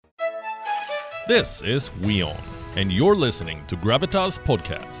This is WION, and you're listening to Gravitas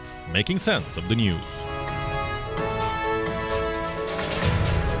podcast, making sense of the news.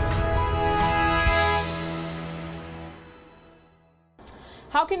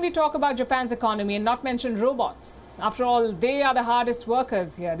 How can we talk about Japan's economy and not mention robots? After all, they are the hardest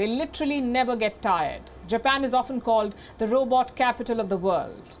workers here. They literally never get tired. Japan is often called the robot capital of the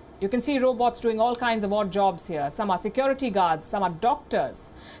world. You can see robots doing all kinds of odd jobs here. Some are security guards, some are doctors,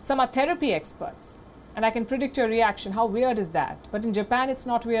 some are therapy experts. And I can predict your reaction. How weird is that? But in Japan, it's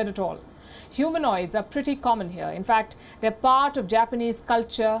not weird at all. Humanoids are pretty common here. In fact, they're part of Japanese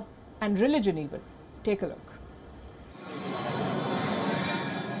culture and religion even. Take a look.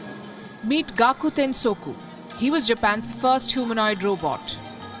 Meet Gakuten Soku. He was Japan's first humanoid robot.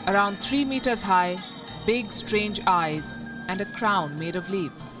 Around 3 meters high, big strange eyes, and a crown made of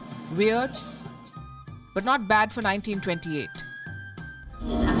leaves. Weird, but not bad for 1928.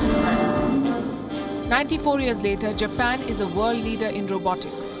 94 years later, Japan is a world leader in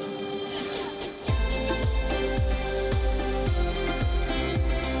robotics.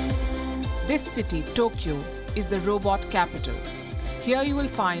 This city, Tokyo, is the robot capital. Here you will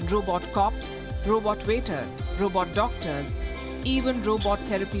find robot cops, robot waiters, robot doctors, even robot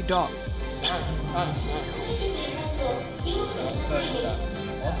therapy dogs.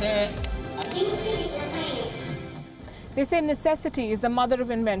 They say necessity is the mother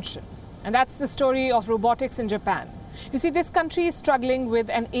of invention, and that's the story of robotics in Japan. You see, this country is struggling with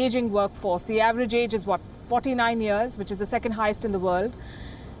an aging workforce. The average age is 49 years, which is the second highest in the world.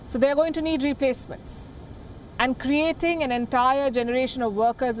 So they're going to need replacements. And creating an entire generation of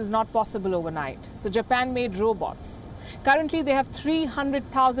workers is not possible overnight. So Japan made robots. Currently, they have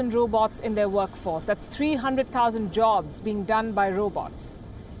 300,000 robots in their workforce. That's 300,000 jobs being done by robots.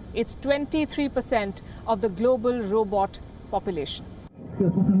 It's 23% of the global robot population.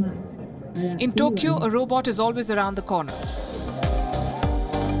 In Tokyo, a robot is always around the corner.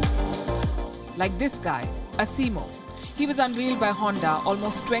 Like this guy, Asimo. He was unveiled by Honda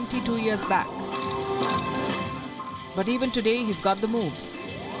almost 22 years back. But even today, he's got the moves.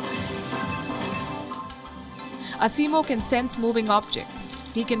 Asimo can sense moving objects.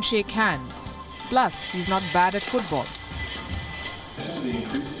 He can shake hands. Plus, he's not bad at football.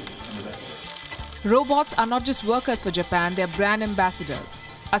 Robots are not just workers for Japan, they're brand ambassadors.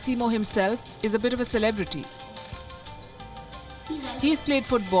 Asimo himself is a bit of a celebrity. He's played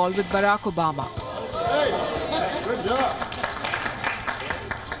football with Barack Obama. Hey, good job.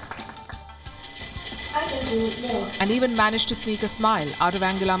 And even managed to sneak a smile out of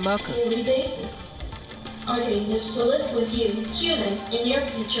Angela Merkel. Daily basis. Our dream is to live with you, human, in your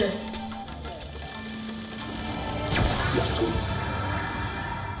future.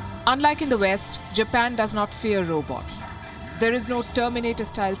 Unlike in the West, Japan does not fear robots. There is no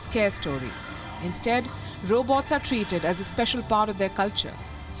Terminator-style scare story. Instead, robots are treated as a special part of their culture,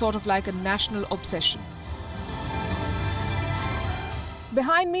 sort of like a national obsession.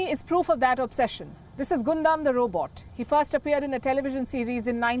 Behind me is proof of that obsession. This is Gundam the robot. He first appeared in a television series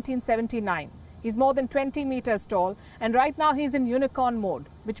in 1979. He's more than 20 meters tall, and right now he's in unicorn mode,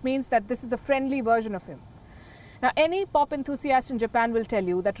 which means that this is the friendly version of him. Now, any pop enthusiast in Japan will tell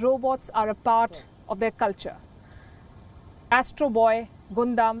you that robots are a part of their culture. Astro Boy,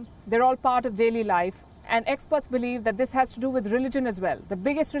 Gundam, they're all part of daily life, and experts believe that this has to do with religion as well. The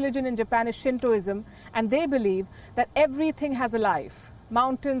biggest religion in Japan is Shintoism, and they believe that everything has a life.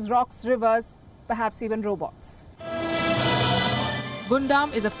 Mountains, rocks, rivers, perhaps even robots.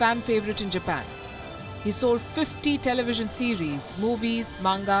 Gundam is a fan favorite in Japan. He sold 50 television series, movies,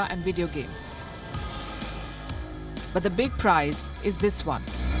 manga, and video games. But the big prize is this one,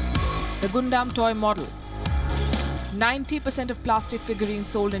 the Gundam toy models. 90% of plastic figurines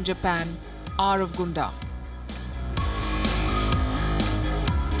sold in Japan are of Gundam.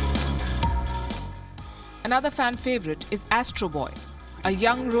 Another fan favorite is Astro Boy, a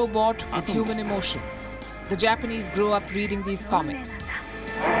young robot with human emotions. The Japanese grow up reading these comics.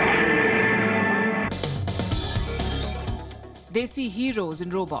 They see heroes in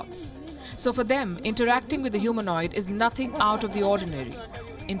robots. So for them, interacting with the humanoid is nothing out of the ordinary.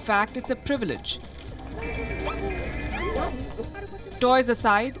 In fact, it's a privilege. Toys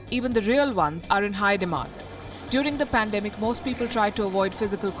aside, even the real ones are in high demand. During the pandemic, most people tried to avoid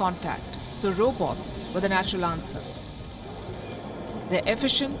physical contact, so robots were the natural answer. They're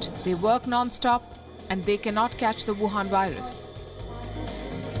efficient, they work non-stop, and they cannot catch the Wuhan virus.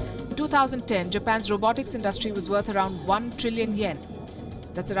 In 2010, Japan's robotics industry was worth around 1 trillion yen.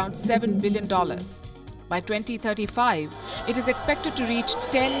 That's around $7 billion. By 2035, it is expected to reach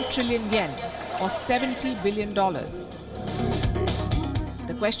 10 trillion yen, or $70 billion.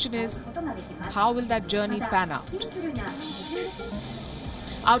 The question is, how will that journey pan out?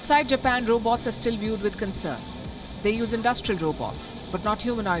 Outside Japan, robots are still viewed with concern. They use industrial robots, but not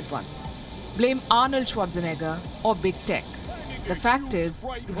humanoid ones. Blame Arnold Schwarzenegger or big tech. The fact is,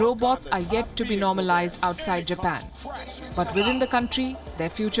 robots are yet to be normalized outside Japan. But within the country, their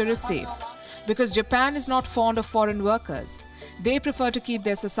future is safe. Because Japan is not fond of foreign workers, they prefer to keep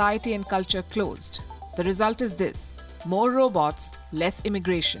their society and culture closed. The result is this: more robots, less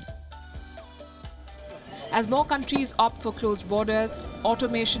immigration. As more countries opt for closed borders,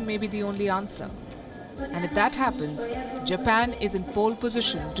 automation may be the only answer. And if that happens, Japan is in pole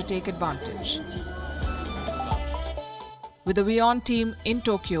position to take advantage. With the WION team in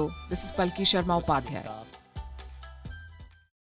Tokyo, this is Palki Sharma Upadhyay.